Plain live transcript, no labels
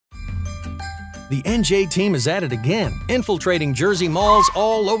The NJ team is at it again, infiltrating Jersey malls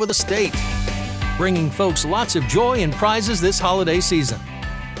all over the state, bringing folks lots of joy and prizes this holiday season.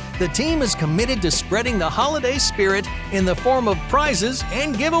 The team is committed to spreading the holiday spirit in the form of prizes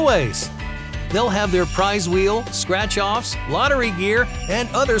and giveaways. They'll have their prize wheel, scratch-offs, lottery gear, and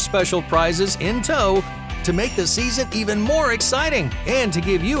other special prizes in tow to make the season even more exciting and to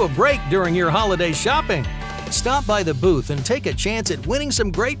give you a break during your holiday shopping. Stop by the booth and take a chance at winning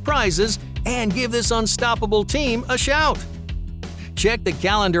some great prizes and give this unstoppable team a shout. Check the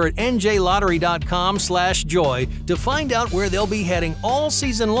calendar at njlottery.com/joy to find out where they'll be heading all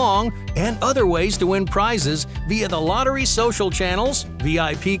season long and other ways to win prizes via the lottery social channels,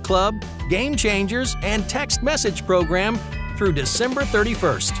 VIP Club, Game Changers, and text message program through December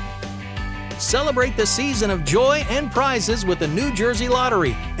 31st. Celebrate the season of joy and prizes with the New Jersey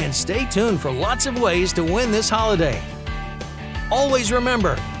Lottery and stay tuned for lots of ways to win this holiday. Always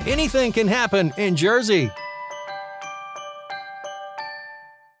remember, anything can happen in Jersey.